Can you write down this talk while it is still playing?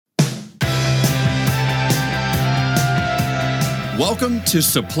Welcome to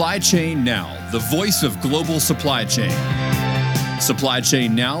Supply Chain Now, the voice of global supply chain. Supply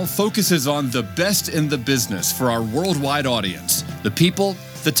Chain Now focuses on the best in the business for our worldwide audience, the people,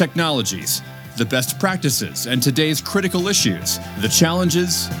 the technologies, the best practices, and today's critical issues, the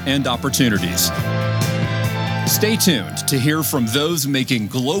challenges and opportunities. Stay tuned to hear from those making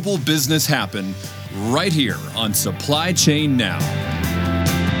global business happen right here on Supply Chain Now.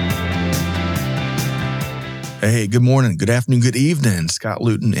 Hey, good morning, good afternoon, good evening. Scott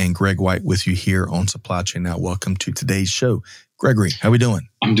Luton and Greg White with you here on Supply Chain Now. Welcome to today's show. Gregory, how we doing?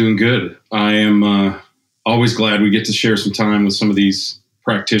 I'm doing good. I am always glad we get to share some time with some of these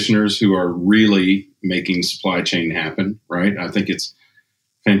practitioners who are really making supply chain happen, right? I think it's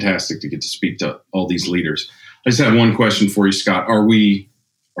fantastic to get to speak to all these leaders. I just have one question for you, Scott. Are we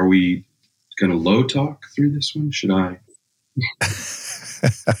going to low talk through this one? Should I?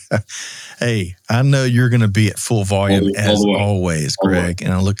 Hey, I know you're going to be at full volume as always, Greg,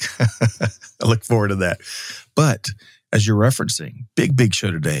 and I look forward to that. But as you're referencing, big show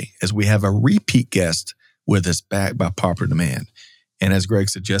today, as we have a repeat guest with us back by popular demand. And as Greg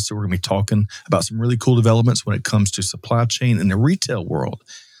suggested, we're going to be talking about some really cool developments when it comes to supply chain in the retail world.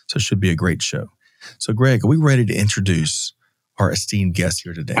 So it should be a great show. So Greg, are we ready to introduce our esteemed guest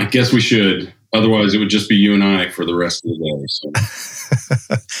here today? I guess we should. Otherwise, it would just be you and I for the rest of the day. So.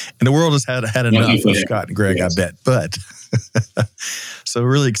 And the world has had enough of Scott and Greg, yes. I bet. But so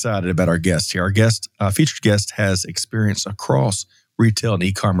really excited about our guest here. Our featured guest has experience across retail and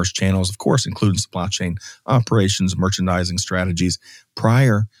e-commerce channels, of course, including supply chain operations, merchandising strategies.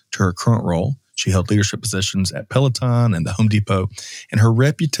 Prior to her current role, she held leadership positions at Peloton and the Home Depot. And her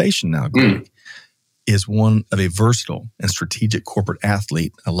reputation now, Greg, is one of a versatile and strategic corporate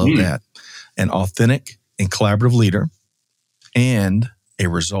athlete. I love that. An authentic and collaborative leader, and a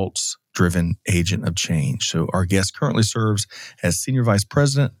results-driven agent of change. So our guest currently serves as Senior Vice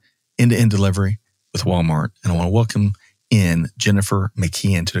President, End-to-End Delivery with Walmart. And I want to welcome in Jennifer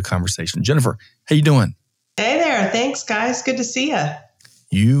McKeehan to the conversation. Jennifer, how you doing? Hey there. Thanks, guys. Good to see you.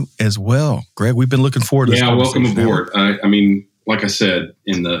 You as well. Greg, we've been looking forward to this conversation. Welcome aboard. I mean, like I said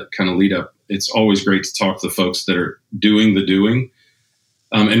in the kind of lead up, it's always great to talk to the folks that are doing the doing.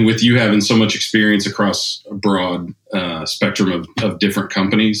 And with you having so much experience across a broad spectrum of different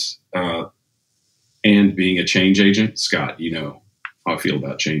companies and being a change agent, Scott, you know how I feel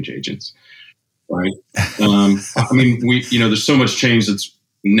about change agents, right? I mean, there's so much change that's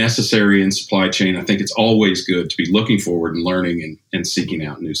necessary in supply chain. I think it's always good to be looking forward and learning and seeking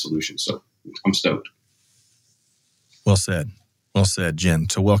out new solutions. So I'm stoked. Well said. Well said, Jen.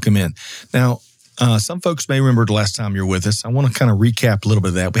 So welcome in. Now, some folks may remember the last time you were with us. I want to kind of recap a little bit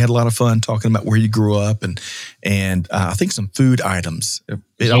of that. We had a lot of fun talking about where you grew up and I think some food items.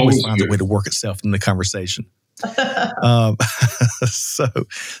 It always finds a way to work itself in the conversation.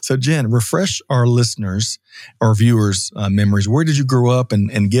 So Jen, refresh our listeners, our viewers' memories. Where did you grow up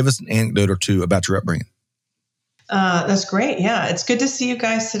and give us an anecdote or two about your upbringing? That's great. Yeah, it's good to see you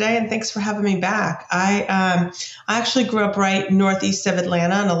guys today, and thanks for having me back. I actually grew up right northeast of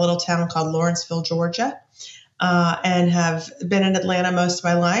Atlanta in a little town called Lawrenceville, Georgia, and have been in Atlanta most of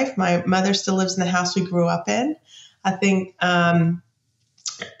my life. My mother still lives in the house we grew up in. I think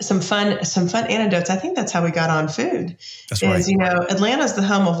some fun anecdotes. I think that's how we got on food. That's right. Atlanta's the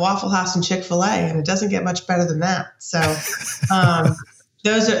home of Waffle House and Chick-fil-A, and it doesn't get much better than that. So.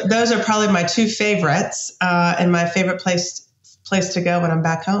 Those are probably my two favorites, and my favorite place to go when I'm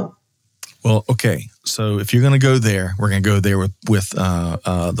back home. Well, okay. So if you're going to go there, we're going to go there with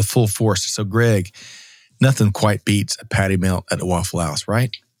the full force. So, Greg, nothing quite beats a patty melt at the Waffle House,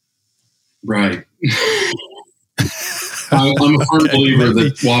 right? Right. I'm a firm believer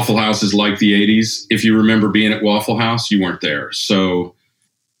that Waffle House is like the 80s. If you remember being at Waffle House, you weren't there. So,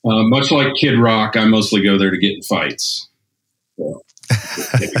 much like Kid Rock, I mostly go there to get in fights. So.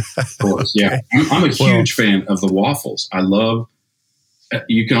 Of course, yeah. I'm a huge fan of the waffles. I love.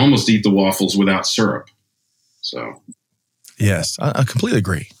 You can almost eat the waffles without syrup. So, yes, I completely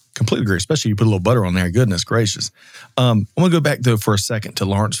agree. Completely agree. Especially you put a little butter on there. Goodness gracious. I'm going to go back though for a second to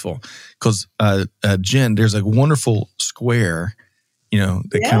Lawrenceville because Jen, there's a wonderful square,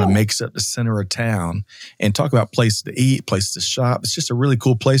 that kind of makes up the center of town. And talk about places to eat, places to shop. It's just a really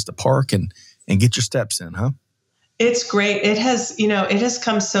cool place to park and get your steps in, huh? It's great. It has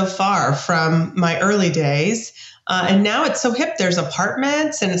come so far from my early days. And now it's so hip. There's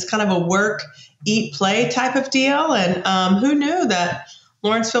apartments and it's kind of a work, eat, play type of deal. And who knew that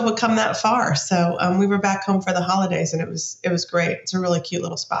Lawrenceville would come that far? So we were back home for the holidays and it was great. It's a really cute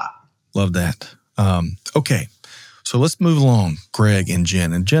little spot. Love that. Okay. So let's move along, Greg and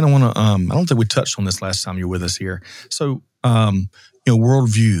Jen. And Jen, I want to, I don't think we touched on this last time you were with us here. So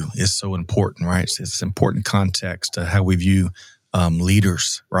Worldview is so important, right? It's important context to how we view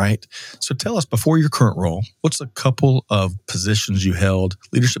leaders, right? So tell us, before your current role, what's a couple of positions you held,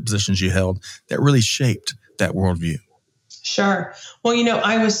 leadership positions you held, that really shaped that worldview? Sure. Well,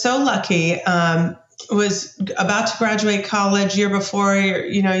 I was so lucky. Was about to graduate college year before.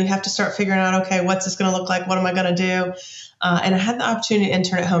 You have to start figuring out, okay, what's this going to look like? What am I going to do? And I had the opportunity to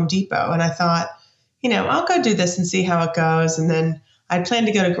intern at Home Depot, and I thought, I'll go do this and see how it goes. And then I planned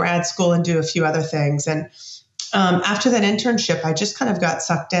to go to grad school and do a few other things. And after that internship, I just kind of got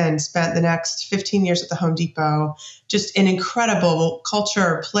sucked in, spent the next 15 years at the Home Depot, just an incredible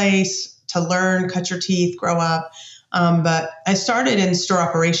culture, place to learn, cut your teeth, grow up. But I started in store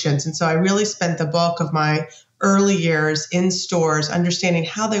operations. And so I really spent the bulk of my early years in stores, understanding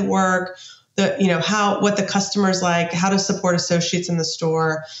how they work, what the customer's like, how to support associates in the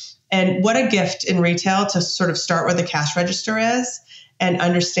store. And what a gift in retail to sort of start where the cash register is and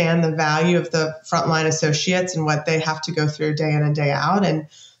understand the value of the frontline associates and what they have to go through day in and day out. And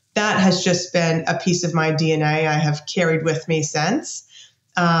that has just been a piece of my DNA I have carried with me since.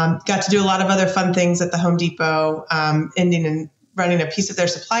 Got to do a lot of other fun things at the Home Depot, ending in running a piece of their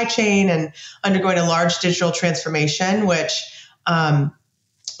supply chain and undergoing a large digital transformation, which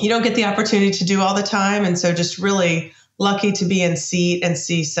you don't get the opportunity to do all the time. And so just really lucky to be in seat and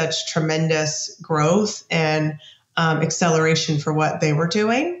see such tremendous growth and acceleration for what they were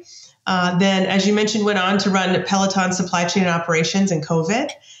doing. Then, as you mentioned, went on to run Peloton supply chain and operations in COVID.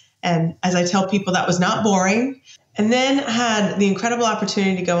 And as I tell people, that was not boring. And then had the incredible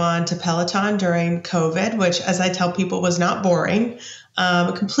opportunity to go on to Peloton during COVID, which, as I tell people, was not boring.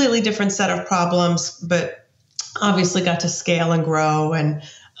 A completely different set of problems, but obviously got to scale and grow and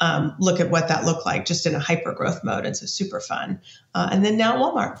look at what that looked like just in a hyper growth mode. And so super fun. And then now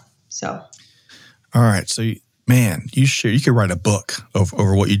Walmart. So. All right. So, you could write a book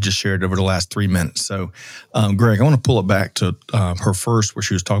over what you just shared over the last 3 minutes. So, Greg, I want to pull it back to her first, where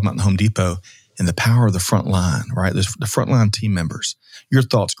she was talking about the Home Depot and the power of the front line, right? The frontline team members. Your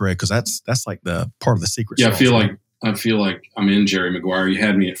thoughts, Greg, because that's like the part of the secret sauce. I feel like I'm in Jerry Maguire. You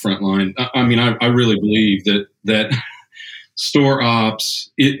had me at frontline. I really believe that store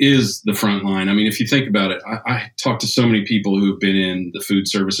ops, it is the front line. I mean, if you think about it, I talk to so many people who've been in the food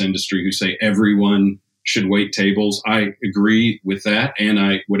service industry who say everyone should wait tables. I agree with that. And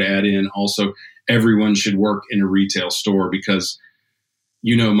I would add in also everyone should work in a retail store because,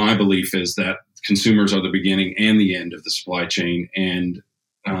 my belief is that consumers are the beginning and the end of the supply chain. And,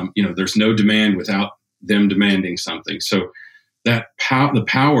 there's no demand without them demanding something. So that the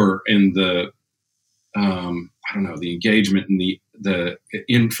power and the, the engagement and the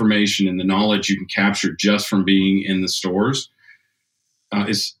information and the knowledge you can capture just from being in the stores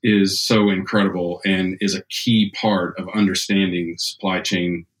is so incredible and is a key part of understanding supply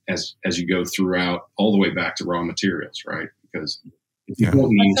chain as you go throughout all the way back to raw materials, right? Because that's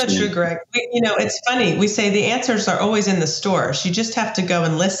so true, Greg. It's funny. We say the answers are always in the stores. You just have to go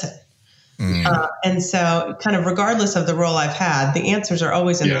and listen. And so kind of regardless of the role I've had, the answers are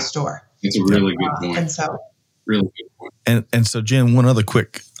always in the store. It's a really good point. And so really good point. And so, Jen, one other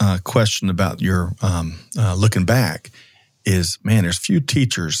quick question about your looking back is, there's few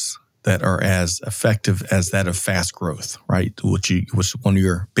teachers that are as effective as that of fast growth, right? Which is one of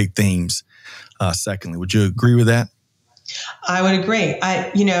your big themes. Secondly, would you agree with that? I would agree.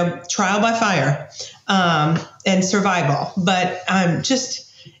 Trial by fire and survival, but just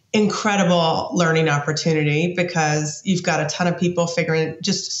incredible learning opportunity because you've got a ton of people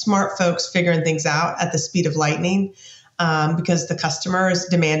just smart folks figuring things out at the speed of lightning because the customer is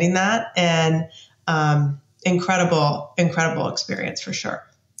demanding that, and incredible experience for sure.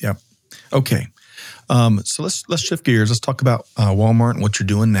 Yep. Okay. So let's shift gears. Let's talk about Walmart and what you're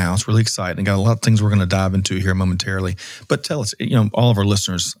doing now. It's really exciting. Got a lot of things we're going to dive into here momentarily. But tell us, all of our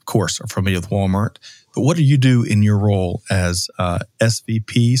listeners, of course, are familiar with Walmart. But what do you do in your role as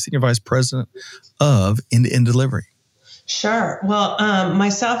SVP, Senior Vice President of End-to-End Delivery? Sure. Well,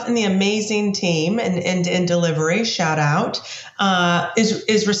 myself and the amazing team in End-to-End Delivery, shout out,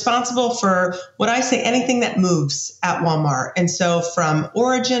 is responsible for what I say, anything that moves at Walmart. And so from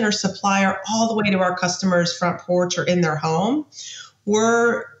origin or supplier all the way to our customers' front porch or in their home,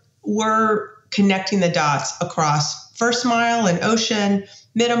 we're connecting the dots across first mile and ocean,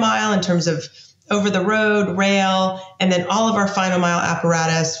 middle mile in terms of over the road, rail, and then all of our final mile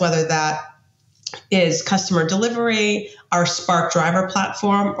apparatus, whether that is customer delivery, our Spark driver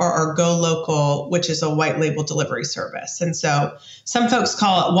platform, or our Go Local, which is a white label delivery service. And so some folks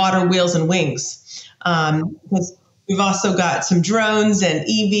call it water, wheels, and wings. Because we've also got some drones and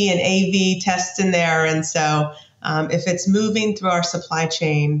EV and AV tests in there. And so if it's moving through our supply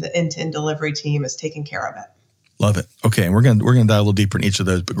chain, the end-to-end delivery team is taking care of it. Love it. Okay, and we're gonna dive a little deeper in each of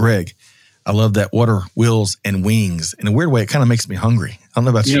those. But Greg, I love that water, wheels, and wings. In a weird way, it kind of makes me hungry. I don't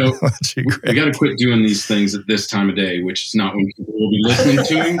know about you. We got to quit doing these things at this time of day, which is not when people will be listening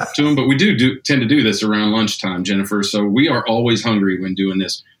to them. But we tend to do this around lunchtime, Jennifer. So we are always hungry when doing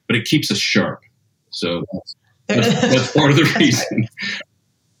this, but it keeps us sharp. So that's part of the reason.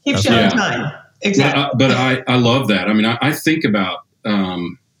 Keeps you on time. Exactly. But I love that. I mean, I think about,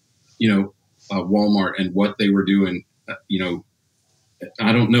 Walmart and what they were doing,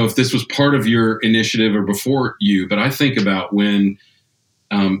 I don't know if this was part of your initiative or before you, but I think about when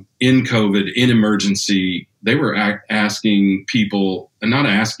in COVID, in emergency, they were asking people, and not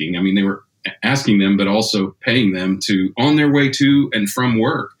asking, I mean, they were asking them, but also paying them to, on their way to and from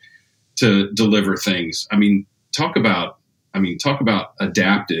work, to deliver things. I mean, talk about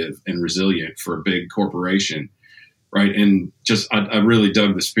adaptive and resilient for a big corporation, right? And just, I really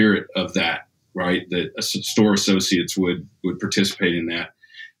dug the spirit of that. Right, that store associates would participate in that,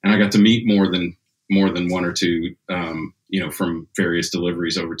 and I got to meet more than one or two, from various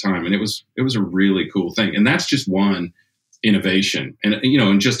deliveries over time, and it was a really cool thing. And that's just one innovation,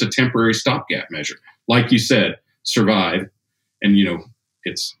 and just a temporary stopgap measure, like you said, survive, and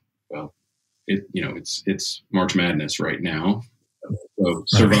it's March Madness right now, so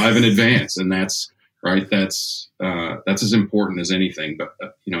survive and advance, and that's right. That's as important as anything, but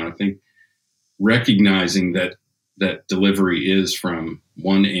I think recognizing that delivery is from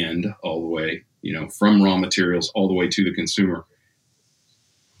one end all the way, from raw materials all the way to the consumer.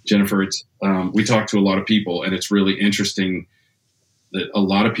 Jennifer, we talk to a lot of people, and it's really interesting that a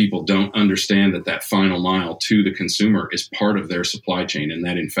lot of people don't understand that final mile to the consumer is part of their supply chain, and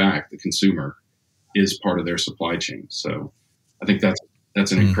that in fact the consumer is part of their supply chain. So I think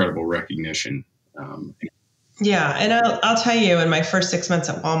that's an incredible recognition. Yeah. And I'll tell you, in my first 6 months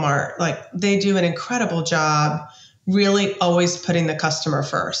at Walmart, they do an incredible job really always putting the customer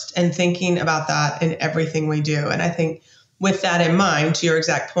first and thinking about that in everything we do. And I think with that in mind, to your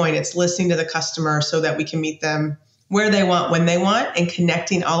exact point, it's listening to the customer so that we can meet them where they want, when they want, and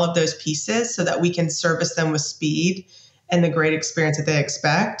connecting all of those pieces so that we can service them with speed and the great experience that they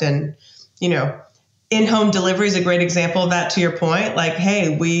expect. And, in-home delivery is a great example of that, to your point.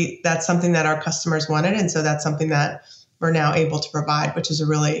 Hey, that's something that our customers wanted. And so that's something that we're now able to provide, which is a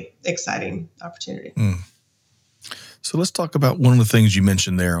really exciting opportunity. So let's talk about one of the things you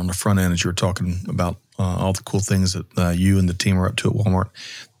mentioned there on the front end as you were talking about all the cool things that you and the team are up to at Walmart,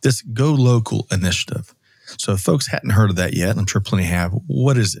 this Go Local initiative. So if folks hadn't heard of that yet, I'm sure plenty have,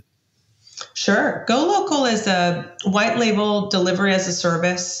 what is it? Sure. Go Local is a white label delivery as a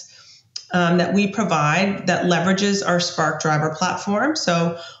service that we provide that leverages our Spark Driver platform.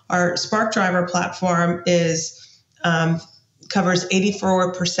 So our Spark Driver platform covers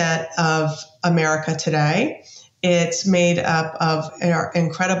 84% of America today. It's made up of our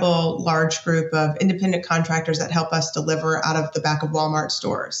incredible large group of independent contractors that help us deliver out of the back of Walmart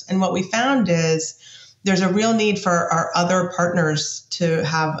stores. And what we found is there's a real need for our other partners to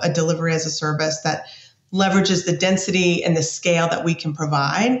have a delivery as a service that leverages the density and the scale that we can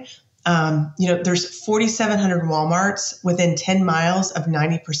provide. There's 4,700 Walmarts within 10 miles of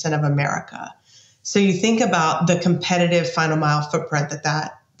 90% of America. So you think about the competitive final mile footprint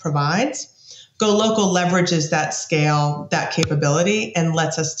that provides. Go Local leverages that scale, that capability, and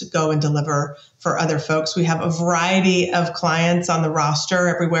lets us to go and deliver for other folks. We have a variety of clients on the roster,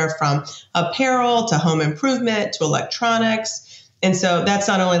 everywhere from apparel to home improvement to electronics. And so that's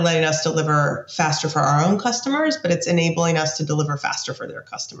not only letting us deliver faster for our own customers, but it's enabling us to deliver faster for their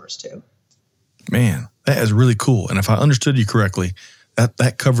customers too. Man, that is really cool. And if I understood you correctly,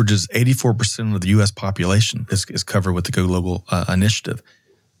 that coverage is 84% of the U.S. population is covered with the Go Local initiative.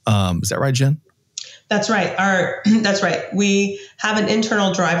 Is that right, Jen? That's right. That's right. We have an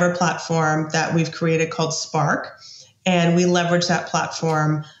internal driver platform that we've created called Spark, and we leverage that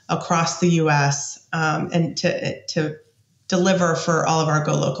platform across the U.S. And to deliver for all of our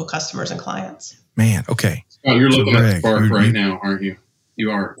Go Local customers and clients. Man, okay. Oh, you're looking at Spark right now, aren't you?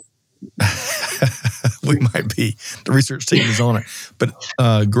 You are. We might be. The research team is on it.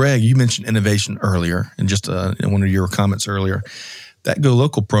 But Greg, you mentioned innovation earlier, and just in one of your comments earlier. That Go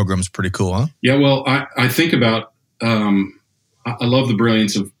Local program is pretty cool, huh? Yeah, well, I think about, I love the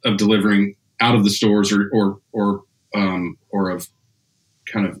brilliance of delivering out of the stores or of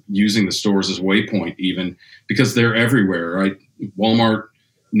kind of using the stores as waypoint even, because they're everywhere, right? Walmart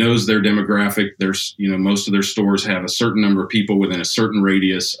knows their demographic. There's, most of their stores have a certain number of people within a certain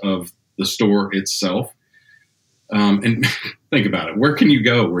radius of the store itself. And think about it. Where can you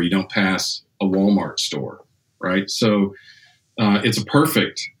go where you don't pass a Walmart store? right? So it's a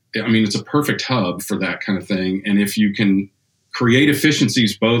perfect hub for that kind of thing. And if you can create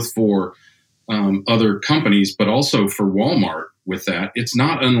efficiencies both for other companies, but also for Walmart with that, it's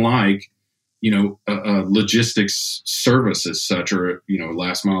not unlike, a logistics service as such, or,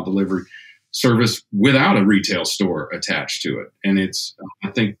 last mile delivery service without a retail store attached to it. And it's,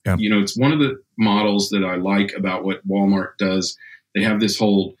 I think, it's one of the models that I like about what Walmart does. They have this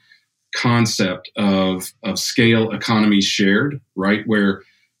whole concept of scale economies shared, right? Where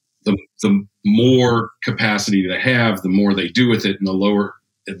the more capacity they have, the more they do with it, and the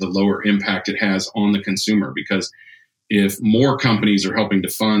lower impact it has on the consumer. Because if more companies are helping to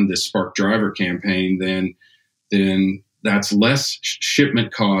fund this Spark Driver campaign, then that's less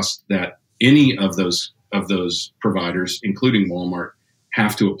shipment cost that any of those providers, including Walmart,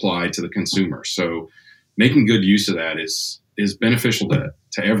 have to apply to the consumer. So making good use of that is beneficial to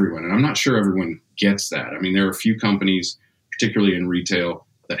everyone. And I'm not sure everyone gets that. I mean, there are a few companies, particularly in retail,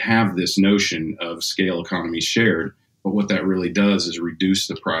 that have this notion of scale economies shared, but what that really does is reduce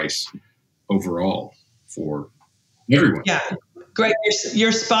the price overall for everyone. Yeah, Greg,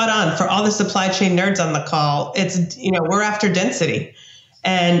 you're spot on. For all the supply chain nerds on the call, it's, we're after density,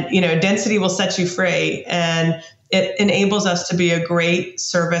 and, density will set you free, and it enables us to be a great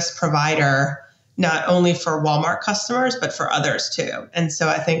service provider, not only for Walmart customers, but for others too. And so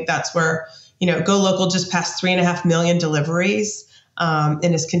I think that's where, Go Local just passed 3.5 million deliveries,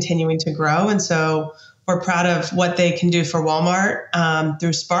 and is continuing to grow. And so we're proud of what they can do for Walmart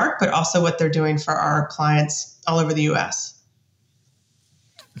through Spark, but also what they're doing for our clients all over the U.S.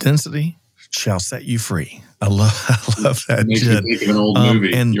 Density shall set you free. I love that. Makes me think of an old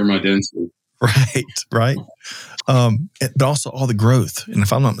movie. And You're My Density. Right. But also all the growth. And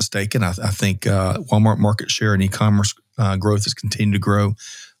if I'm not mistaken, I think Walmart market share and e-commerce growth has continued to grow.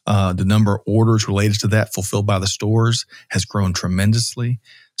 The number of orders related to that fulfilled by the stores has grown tremendously.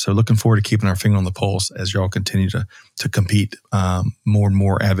 So looking forward to keeping our finger on the pulse as y'all continue to compete more and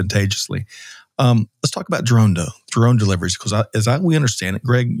more advantageously. Let's talk about drone deliveries, because we understand it,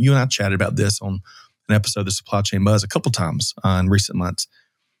 Greg, you and I chatted about this on an episode of the Supply Chain Buzz a couple times in recent months.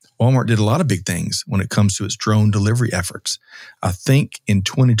 Walmart did a lot of big things when it comes to its drone delivery efforts. I think in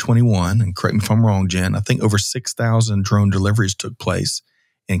 2021, and correct me if I'm wrong, Jen, I think over 6,000 drone deliveries took place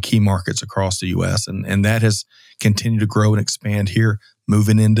in key markets across the U.S., and that has continued to grow and expand here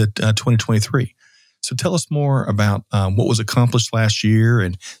moving into 2023. So tell us more about what was accomplished last year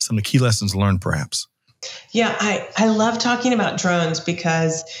and some of the key lessons learned, perhaps. Yeah, I love talking about drones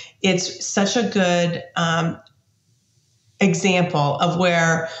because it's such a good example of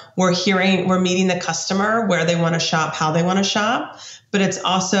where we're meeting the customer where they want to shop, how they want to shop, but it's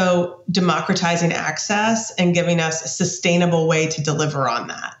also democratizing access and giving us a sustainable way to deliver on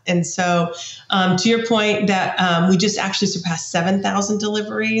that. And so to your point that we just actually surpassed 7,000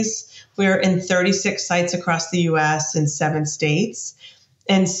 deliveries. We're in 36 sites across the U.S. in 7 states.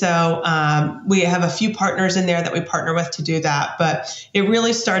 And so we have a few partners in there that we partner with to do that. But it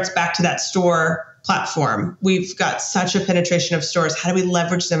really starts back to that store platform. We've got such a penetration of stores. How do we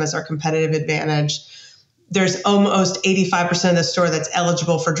leverage them as our competitive advantage? There's almost 85% of the store that's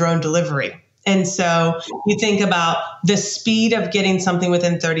eligible for drone delivery. And so you think about the speed of getting something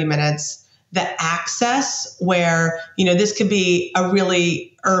within 30 minutes, the access where, this could be a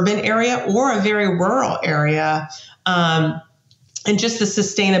really urban area or a very rural area, and just the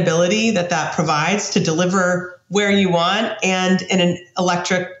sustainability that provides to deliver where you want and in an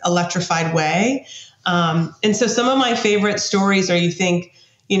electrified way. And so some of my favorite stories are,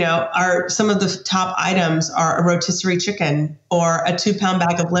 are some of the top items are a rotisserie chicken or a 2-pound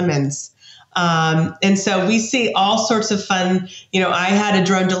bag of lemons. And so we see all sorts of fun. I had a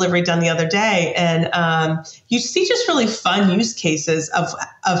drone delivery done the other day, and you see just really fun use cases of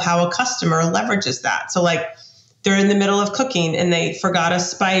how a customer leverages that. So like they're in the middle of cooking and they forgot a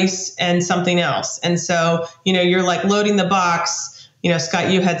spice and something else. And so, you're like loading the box.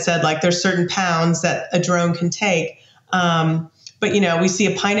 Scott, you had said like there's certain pounds that a drone can take. But, we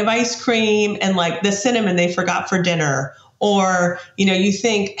see a pint of ice cream and like the cinnamon they forgot for dinner. Or, you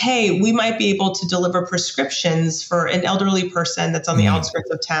think, hey, we might be able to deliver prescriptions for an elderly person that's on the outskirts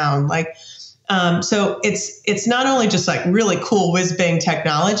of town. Like, so it's not only just like really cool whiz bang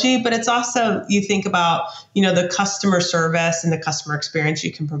technology, but it's also, you think about, the customer service and the customer experience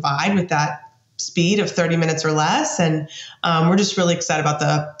you can provide with that speed of 30 minutes or less. And we're just really excited about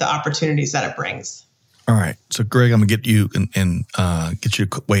the opportunities that it brings. All right. So Greg, I'm gonna get you and get you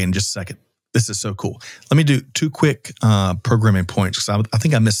to weigh in just a second. This is so cool. Let me do 2 quick programming points, because I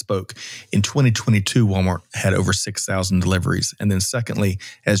think I misspoke. In 2022, Walmart had over 6,000 deliveries. And then secondly,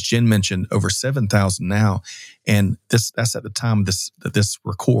 as Jen mentioned, over 7,000 now. And that's at the time that this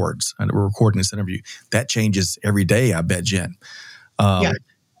records, and we're recording this interview. That changes every day, I bet, Jen.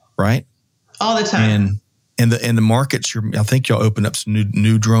 Right? All the time. And the markets, I think y'all opened up some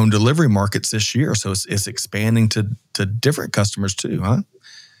new drone delivery markets this year. So it's expanding to different customers too, huh?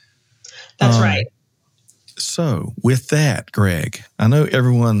 That's right. So with that, Greg, I know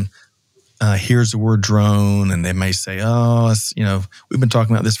everyone hears the word drone and they may say, we've been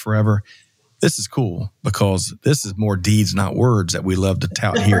talking about this forever. This is cool because this is more deeds, not words, that we love to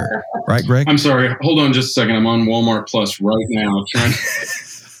tout here. Right, Greg? I'm sorry. Hold on just a second. I'm on Walmart Plus right now.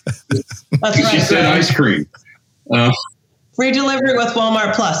 That's right. She said ice cream. Free delivery with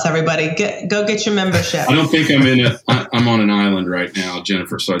Walmart Plus, everybody. Go get your membership. I don't think I'm on an island right now,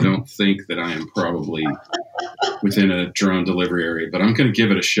 Jennifer, so I don't think that I am probably within a drone delivery area, but I'm going to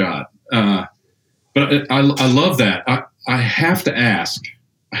give it a shot. But I love that. I have to ask,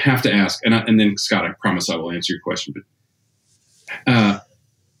 and then Scott, I promise I will answer your question, but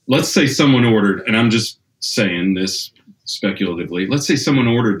let's say someone ordered, and I'm just saying this speculatively, let's say someone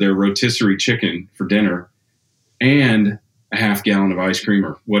ordered their rotisserie chicken for dinner and a half gallon of ice cream,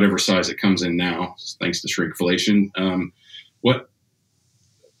 or whatever size it comes in now, thanks to shrinkflation. What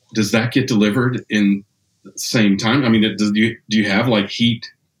does that get delivered in the same time? I mean, do you have like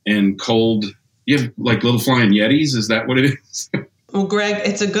heat and cold? You have like little flying Yetis? Is that what it is? Well, Greg,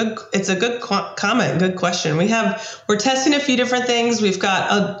 it's a good comment, good question. We're testing a few different things. We've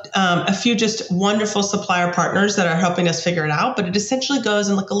got a few just wonderful supplier partners that are helping us figure it out. But it essentially goes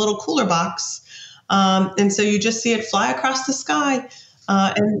in like a little cooler box. And so you just see it fly across the sky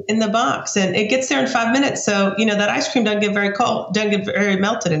in the box, and it gets there in 5 minutes. So, that ice cream doesn't get very cold, doesn't get very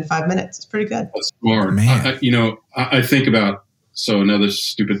melted in 5 minutes. It's pretty good. That's smart. Man. I think about, another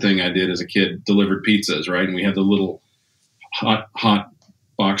stupid thing I did as a kid, delivered pizzas, right? And we had the little hot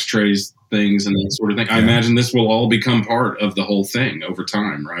box trays things and that sort of thing. Yeah. I imagine this will all become part of the whole thing over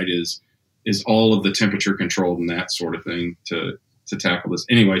time, right? Is all of the temperature controlled and that sort of thing to tackle this.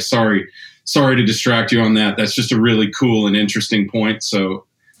 Anyway, sorry to distract you on that. That's just a really cool and interesting point. So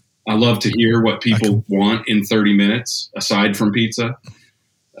I love to hear what people want in 30 minutes aside from pizza.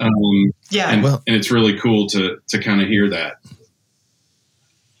 And it's really cool to kind of hear that.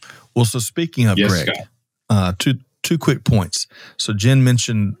 Well, so speaking of, yes, Greg, two quick points. So Jen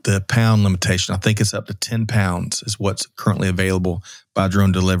mentioned the pound limitation. I think it's up to 10 pounds is what's currently available by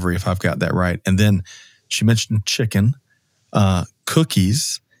drone delivery, if I've got that right. And then she mentioned chicken,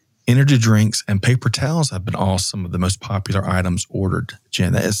 cookies, energy drinks, and paper towels have been all some of the most popular items ordered.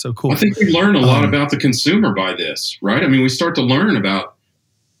 Jen, that is so cool. I think we learn a lot about the consumer by this, right? I mean, we start to learn about,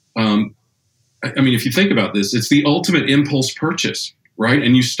 if you think about this, it's the ultimate impulse purchase, right?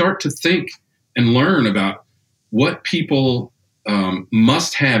 And you start to think and learn about what people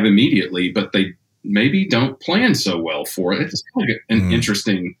must have immediately, but they maybe don't plan so well for it. It's kind of an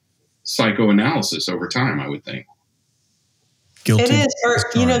interesting psychoanalysis over time, I would think. Guilty. It is. Or,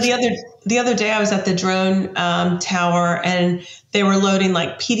 the other day I was at the drone tower, and they were loading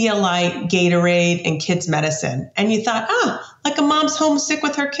like Pedialyte, Gatorade, and kids medicine. And you thought, like a mom's homesick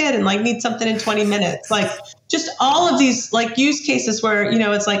with her kid and like needs something in 20 minutes. Like just all of these like use cases where,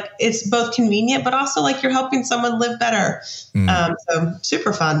 it's like, it's both convenient, but also like you're helping someone live better. So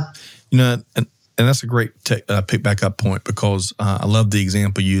super fun. And that's a great pick back up point, because I love the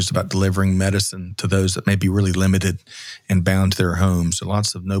example used about delivering medicine to those that may be really limited and bound to their homes. So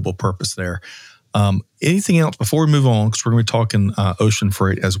lots of noble purpose there. Anything else before we move on? Because we're going to be talking ocean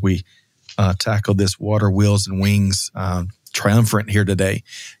freight as we tackle this water, wheels, and wings triumvirate here today.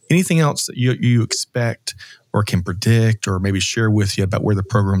 Anything else that you expect or can predict or maybe share with you about where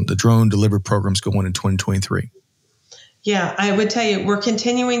the drone delivery program is going in 2023? Yeah, I would tell you, we're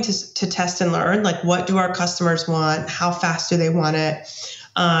continuing to test and learn, like what do our customers want? How fast do they want it?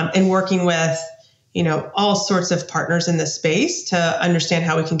 And working with, all sorts of partners in this space to understand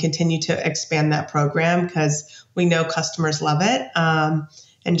how we can continue to expand that program, because we know customers love it.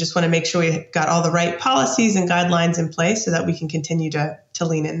 And just want to make sure we got all the right policies and guidelines in place so that we can continue to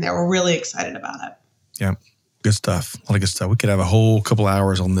lean in there. We're really excited about it. Yeah. Good stuff. A lot of good stuff. We could have a whole couple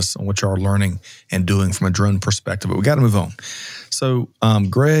hours on this, on what you are learning and doing from a drone perspective, but we got to move on. So,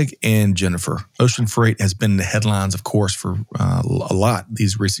 Greg and Jennifer, ocean freight has been in the headlines, of course, for a lot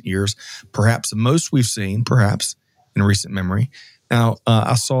these recent years. Perhaps the most we've seen, perhaps, in recent memory. Now,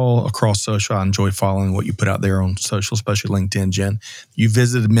 I saw across social, I enjoy following what you put out there on social, especially LinkedIn, Jen. You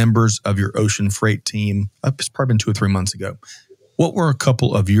visited members of your ocean freight team. It's probably been 2 or 3 months ago. What were a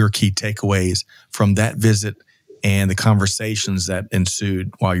couple of your key takeaways from that visit and the conversations that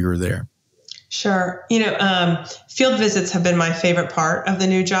ensued while you were there? Sure. Field visits have been my favorite part of the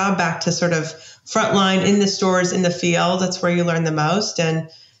new job, back to sort of frontline in the stores, in the field. That's where you learn the most. And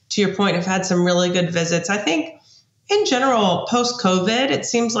to your point, I've had some really good visits. I think in general, post-COVID, it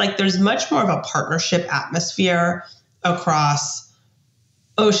seems like there's much more of a partnership atmosphere across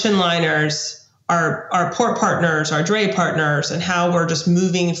ocean liners, our port partners, our dray partners, and how we're just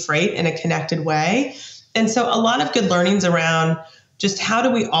moving freight in a connected way. And so a lot of good learnings around just how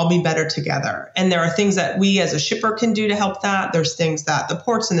do we all be better together? And there are things that we as a shipper can do to help that. There's things that the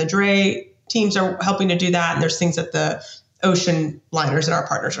ports and the dray teams are helping to do that. And there's things that the ocean liners and our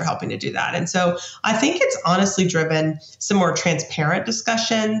partners are helping to do that. And so I think it's honestly driven some more transparent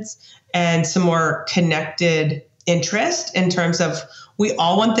discussions and some more connected interest in terms of, we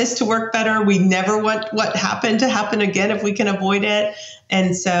all want this to work better. We never want what happened to happen again if we can avoid it.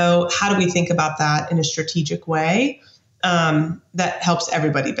 And so how do we think about that in a strategic way that helps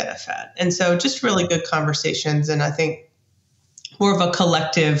everybody benefit? And so just really good conversations. And I think more of a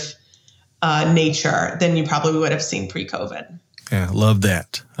collective nature than you probably would have seen pre-COVID. Yeah, love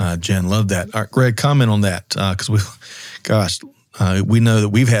that, Jen. Love that. All right, Greg, comment on that, because we know that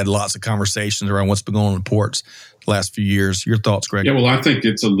we've had lots of conversations around what's been going on in ports the last few years. Your thoughts, Greg? Yeah, well, I think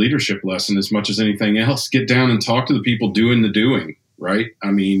it's a leadership lesson as much as anything else. Get down and talk to the people doing the doing, right?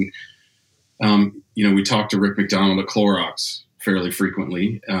 I mean, we talk to Rick McDonald at Clorox fairly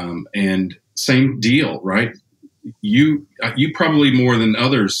frequently, and same deal, right? You probably more than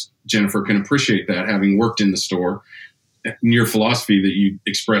others, Jennifer, can appreciate that, having worked in the store. And your philosophy that you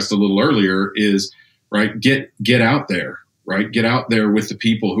expressed a little earlier is, right, get out there, right? Get out there with the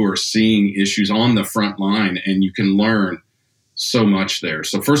people who are seeing issues on the front line, and you can learn so much there.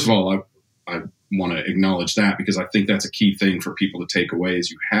 So first of all, I want to acknowledge that, because I think that's a key thing for people to take away, is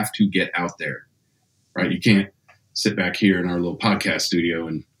you have to get out there, right? You can't sit back here in our little podcast studio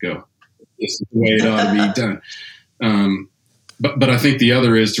and go, this is the way it ought to be done. But I think the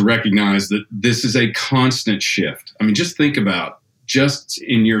other is to recognize that this is a constant shift. I mean, just think about, just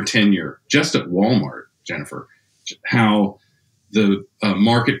in your tenure, just at Walmart, Jennifer, how the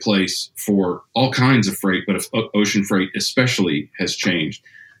marketplace for all kinds of freight, but ocean freight especially, has changed.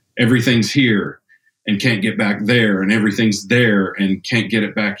 Everything's here and can't get back there, and everything's there and can't get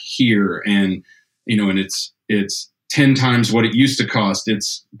it back here. And, and it's 10 times what it used to cost.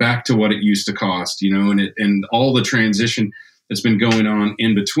 It's back to what it used to cost, and all the transition that's been going on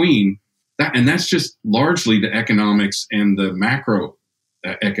in between that. And that's just largely the economics and the macro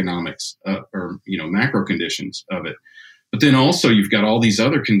economics, macro conditions of it. But then also you've got all these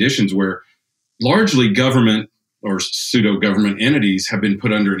other conditions where largely government or pseudo government entities have been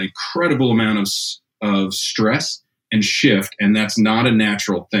put under an incredible amount of stress and shift. And that's not a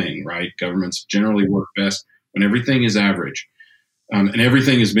natural thing, right? Governments generally work best when everything is average. And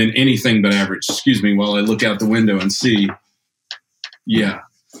everything has been anything but average. Excuse me, while I look out the window and see,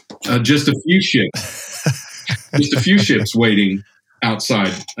 just a few ships waiting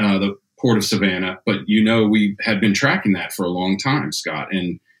outside the port of Savannah. But we had been tracking that for a long time, Scott,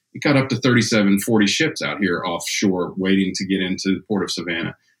 and it got up to 37, 40 ships out here offshore waiting to get into the port of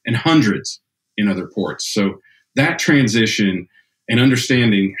Savannah, and hundreds in other ports. So that transition and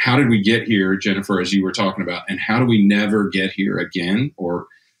understanding, how did we get here, Jennifer, as you were talking about, and how do we never get here again, or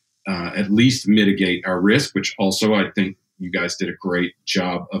at least mitigate our risk, which also I think you guys did a great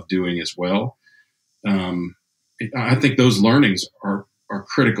job of doing as well. I think those learnings are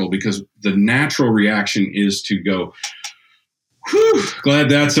critical, because the natural reaction is to go, whew, glad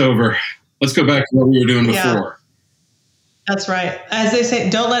that's over. Let's go back to what we were doing before. Yeah, that's right. As they say,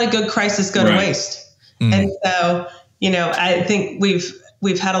 don't let a good crisis go to waste. Mm. And so, I think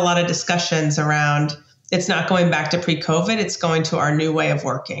we've had a lot of discussions around, it's not going back to pre-COVID, it's going to our new way of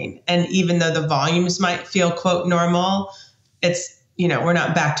working. And even though the volumes might feel, quote, normal, it's, we're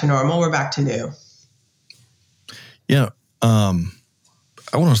not back to normal, we're back to new. Yeah.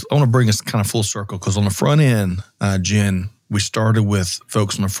 I want to bring us kind of full circle, because on the front end, Jen, we started with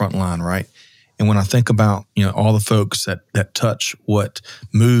folks on the front line, right? And when I think about, all the folks that touch what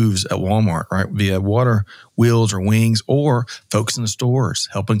moves at Walmart, right, via water, wheels, or wings, or folks in the stores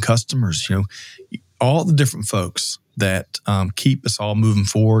helping customers, all the different folks that keep us all moving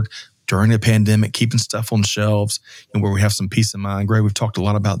forward during the pandemic, keeping stuff on shelves, and where we have some peace of mind. Greg, we've talked a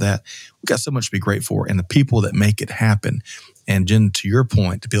lot about that. We've got so much to be grateful for, and the people that make it happen. And Jen, to your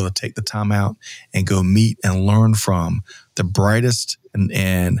point, to be able to take the time out and go meet and learn from the brightest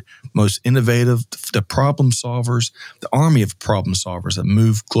and most innovative, the problem solvers, the army of problem solvers that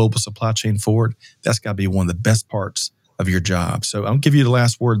move global supply chain forward, that's got to be one of the best parts of your job. So I'll give you the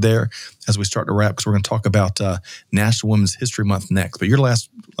last word there as we start to wrap, because we're going to talk about National Women's History Month next. But your last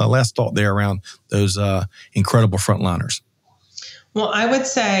thought there around those incredible frontliners. Well, I would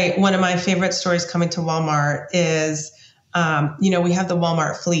say one of my favorite stories coming to Walmart is, we have the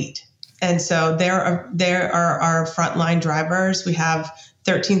Walmart fleet. And so there are our frontline drivers. We have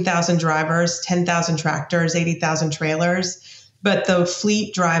 13,000 drivers, 10,000 tractors, 80,000 trailers. But the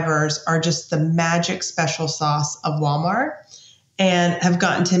fleet drivers are just the magic special sauce of Walmart, and have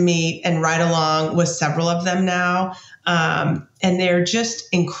gotten to meet and ride along with several of them now. And they're just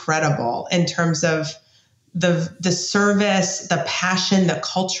incredible in terms of the service, the passion, the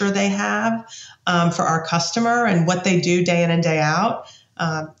culture they have for our customer and what they do day in and day out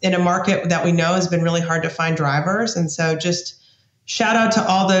in a market that we know has been really hard to find drivers. And so just shout out to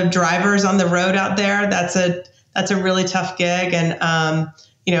all the drivers on the road out there. That's a really tough gig. And,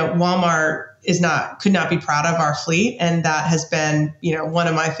 Walmart could not be proud of our fleet. And that has been, one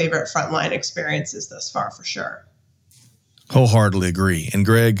of my favorite frontline experiences thus far, for sure. Wholeheartedly agree. And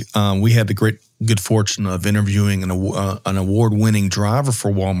Greg, we had the good fortune of interviewing an award-winning driver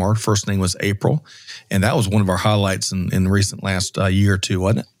for Walmart. First name was April, and that was one of our highlights in the recent last year or two,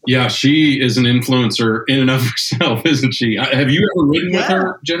 wasn't it? Yeah, she is an influencer in and of herself, isn't she? Have you ever ridden with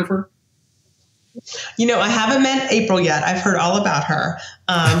her, Jennifer? I haven't met April yet. I've heard all about her.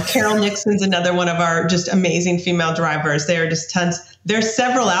 Carol Nixon's another one of our just amazing female drivers. They are just tons. There's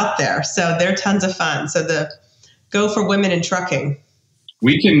several out there, so they're tons of fun. So go for women in trucking.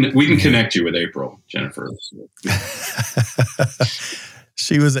 We can connect you with April, Jennifer.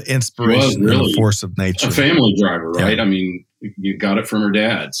 She was an inspiration, really, a force of nature. A family driver, right? Yeah. I mean, you got it from her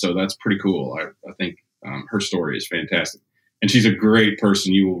dad, so that's pretty cool. I think her story is fantastic. And she's a great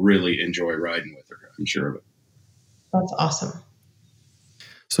person. You will really enjoy riding with her, I'm sure of it. That's awesome.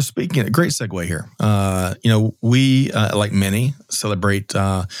 So speaking, great segue here. We, like many, celebrate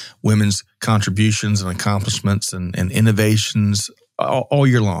women's contributions and accomplishments and innovations all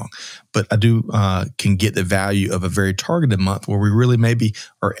year long. But I do can get the value of a very targeted month where we really maybe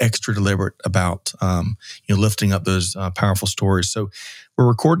are extra deliberate about lifting up those powerful stories. So we're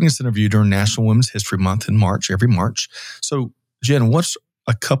recording this interview during National Women's History Month in March, every March. So Jen, what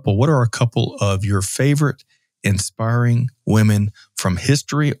are a couple of your favorite inspiring women from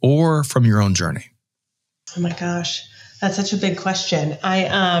history or from your own journey? Oh my gosh, that's such a big question.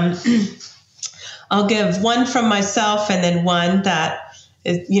 I'll give one from myself and then one that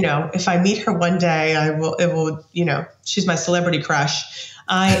is, if I meet her one day, she's my celebrity crush.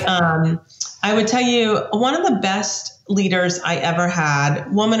 I would tell you one of the best leaders I ever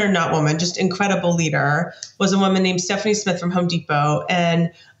had, woman or not woman, just incredible leader, was a woman named Stephanie Smith from Home Depot.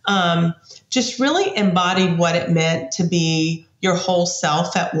 And just really embodied what it meant to be your whole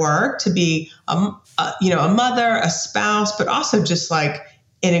self at work, to be a mother, a spouse, but also just like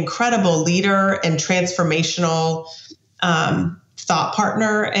an incredible leader and transformational thought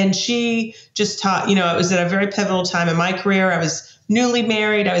partner. And she just taught, it was at a very pivotal time in my career. I was newly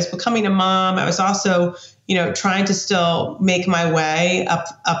married. I was becoming a mom. I was also, trying to still make my way up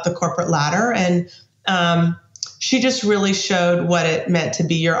the corporate ladder. And she just really showed what it meant to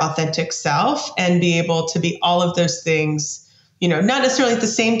be your authentic self and be able to be all of those things, not necessarily at the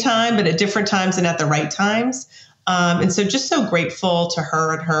same time, but at different times and at the right times. And so just so grateful to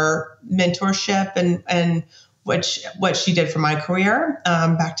her and her mentorship and what she did for my career,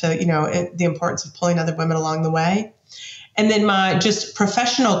 back to, the importance of pulling other women along the way. And then my just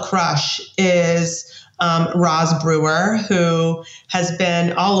professional crush is Roz Brewer, who has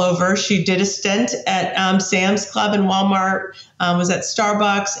been all over. She did a stint at Sam's Club and Walmart, was at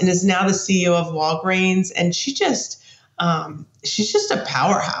Starbucks, and is now the CEO of Walgreens. And she's just a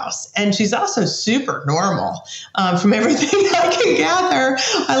powerhouse. And she's also super normal from everything I can gather.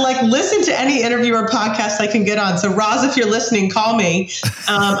 I listen to any interview or podcast I can get on. So Roz, if you're listening, call me.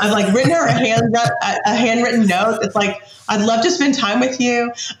 I've written her a handwritten note. It's I'd love to spend time with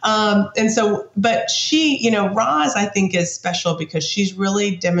you. But she, Roz, I think is special because she's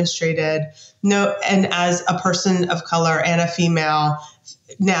really demonstrated and as a person of color and a female,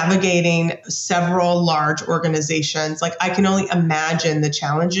 navigating several large organizations. I can only imagine the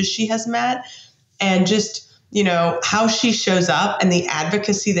challenges she has met and just, how she shows up and the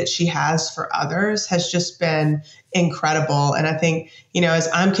advocacy that she has for others has just been incredible. And I think, as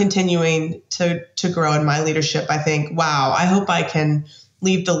I'm continuing to grow in my leadership, I think, wow, I hope I can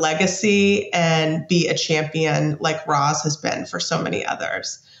leave the legacy and be a champion like Roz has been for so many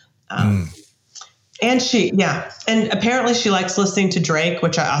others. And and apparently she likes listening to Drake,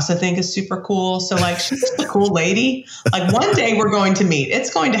 which I also think is super cool. So she's just a cool lady. One day we're going to meet.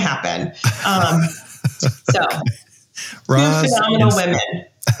 It's going to happen. Roz Two phenomenal women.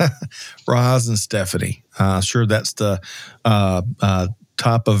 Roz and Stephanie. Sure, that's the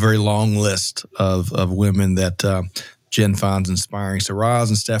top of a very long list of women that Jen finds inspiring. So Roz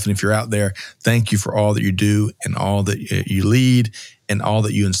and Stephanie, if you're out there, thank you for all that you do and all that you lead and all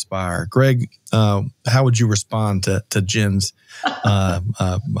that you inspire. Greg, how would you respond to Jen's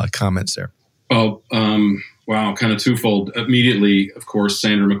comments there? Well, wow, kind of twofold. Immediately, of course,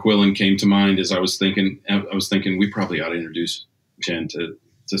 Sandra McQuillan came to mind as I was thinking we probably ought to introduce Jen to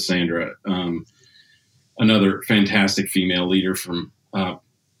Sandra. Another fantastic female leader from a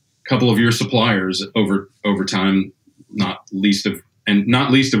couple of your suppliers over time, not least of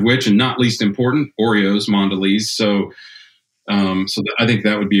which, and not least important, Oreos, Mondelez. So I think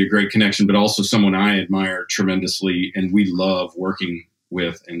that would be a great connection, but also someone I admire tremendously and we love working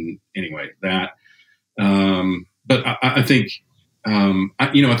with. And anyway, that, but I think,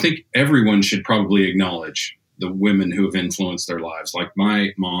 I think everyone should probably acknowledge the women who have influenced their lives. Like my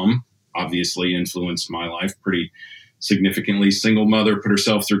mom obviously influenced my life pretty significantly. Single mother, put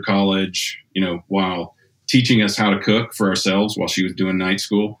herself through college, while teaching us how to cook for ourselves while she was doing night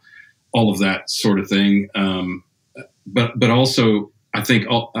school, all of that sort of thing. But also I think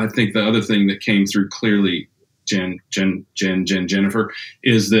the other thing that came through clearly, Jennifer,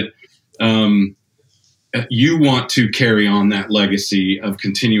 is that, you want to carry on that legacy of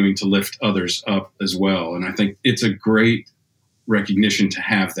continuing to lift others up as well. And I think it's a great recognition to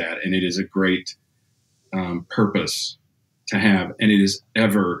have that. And it is a great purpose to have. And it is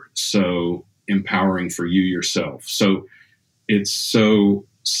ever so empowering for you yourself. So it's so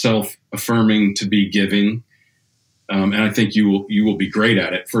self-affirming to be giving. And I think you will be great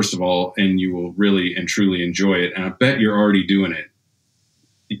at it, first of all, and you will really and truly enjoy it. And I bet you're already doing it.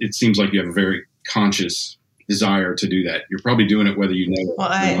 It seems like you have a very conscious desire to do that. You're probably doing it whether you know.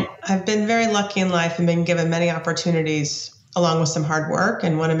 Well, I've been very lucky in life and been given many opportunities along with some hard work,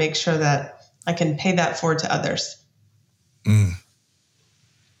 and want to make sure that I can pay that forward to others.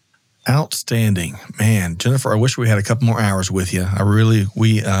 Outstanding, man. Jennifer, I wish we had a couple more hours with you.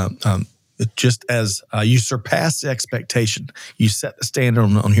 Just as you surpassed the expectation, you set the standard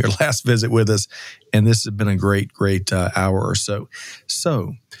on your last visit with us, and this has been a great hour or so.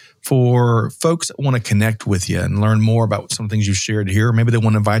 So for folks that want to connect with you and learn more about some things you've shared here, maybe they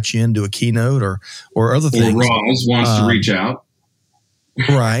want to invite you into a keynote or other things. Or Roz wants to reach out.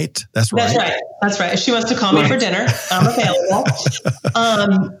 Right. That's right. That's right. If she wants to call me for dinner, I'm available.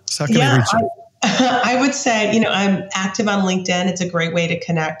 So how can they reach you? I would say, I'm active on LinkedIn. It's a great way to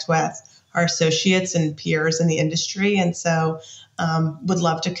connect with our associates and peers in the industry. And so would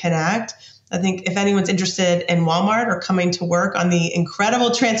love to connect. I think if anyone's interested in Walmart or coming to work on the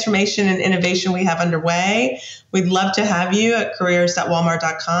incredible transformation and innovation we have underway, we'd love to have you at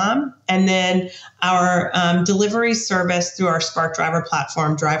careers.walmart.com. And then our delivery service through our Spark driver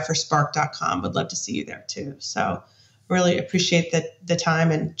platform, driveforspark.com. Would love to see you there too. So really appreciate the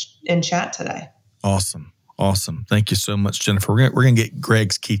time and chat today. Awesome. Thank you so much, Jennifer. We're going to get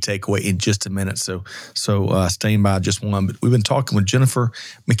Greg's key takeaway in just a minute. So staying by just one. But we've been talking with Jennifer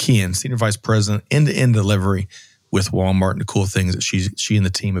McKeehan, Senior Vice President, end-to-end delivery with Walmart, and the cool things that she and the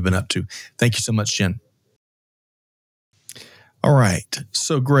team have been up to. Thank you so much, Jen. All right.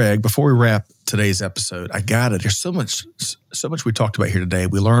 So, Greg, before we wrap today's episode, I got it. There's so much we talked about here today.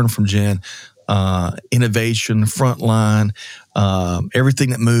 We learned from Jen. Innovation, frontline, everything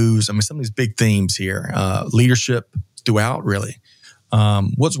that moves. I mean, some of these big themes here, leadership throughout, really.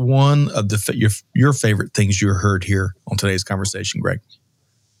 What's one of your favorite things you heard here on today's conversation, Greg?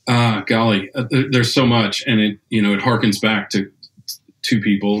 Golly, there's so much, and it harkens back to two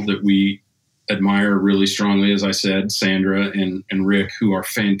people that we admire really strongly, as I said, Sandra and Rick, who are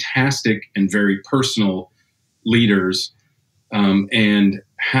fantastic and very personal leaders, and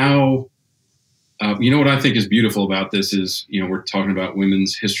how. What I think is beautiful about this is, we're talking about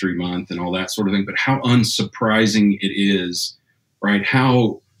Women's History Month and all that sort of thing, but how unsurprising it is, right?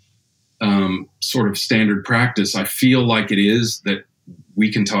 How sort of standard practice I feel like it is that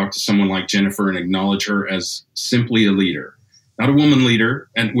we can talk to someone like Jennifer and acknowledge her as simply a leader, not a woman leader,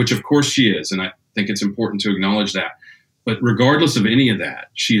 and which of course she is. And I think it's important to acknowledge that. But regardless of any of that,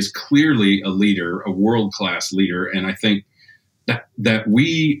 she is clearly a leader, a world-class leader. And I think that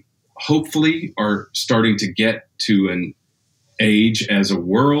we hopefully are starting to get to an age as a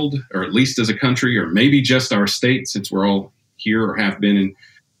world, or at least as a country, or maybe just our state, since we're all here or have been in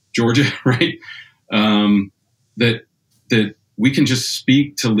Georgia, right? That we can just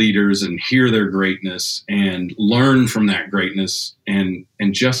speak to leaders and hear their greatness and learn from that greatness and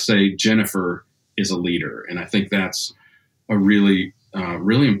just say, Jennifer is a leader. And I think that's a really,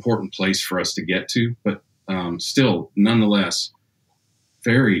 really important place for us to get to. But still, nonetheless,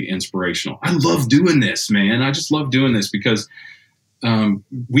 very inspirational. I love doing this, man. I just love doing this because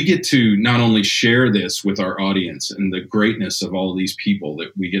we get to not only share this with our audience and the greatness of all of these people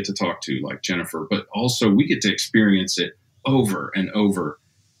that we get to talk to, like Jennifer, but also we get to experience it over and over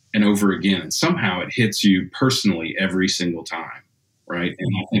and over again. And somehow it hits you personally every single time, right?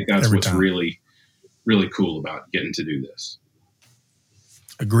 And I think that's what's really, really cool about getting to do this.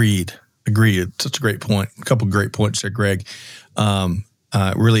 Agreed. Such a great point. A couple of great points there, Greg.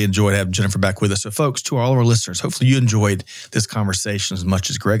 Really enjoyed having Jennifer back with us. So folks, to all of our listeners, hopefully you enjoyed this conversation as much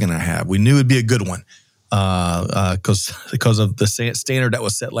as Greg and I have. We knew it'd be a good one because of the standard that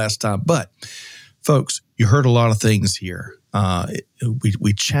was set last time. But folks, you heard a lot of things here.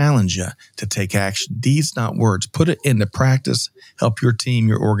 We challenge you to take action. Deeds, not words. Put it into practice. Help your team,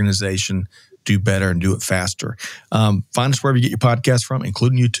 your organization do better and do it faster. Find us wherever you get your podcast from,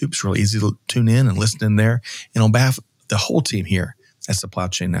 including YouTube. It's really easy to tune in and listen in there. And on behalf of the whole team here at Supply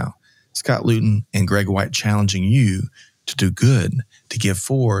Chain Now, Scott Luton and Greg White challenging you to do good, to give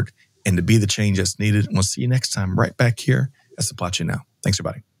forward, and to be the change that's needed. And we'll see you next time right back here at Supply Chain Now. Thanks,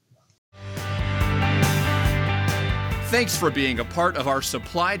 everybody. Thanks for being a part of our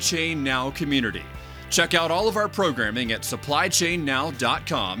Supply Chain Now community. Check out all of our programming at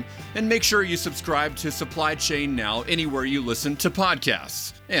supplychainnow.com and make sure you subscribe to Supply Chain Now anywhere you listen to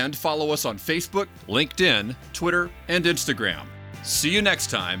podcasts. And follow us on Facebook, LinkedIn, Twitter, and Instagram. See you next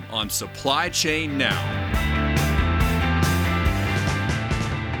time on Supply Chain Now.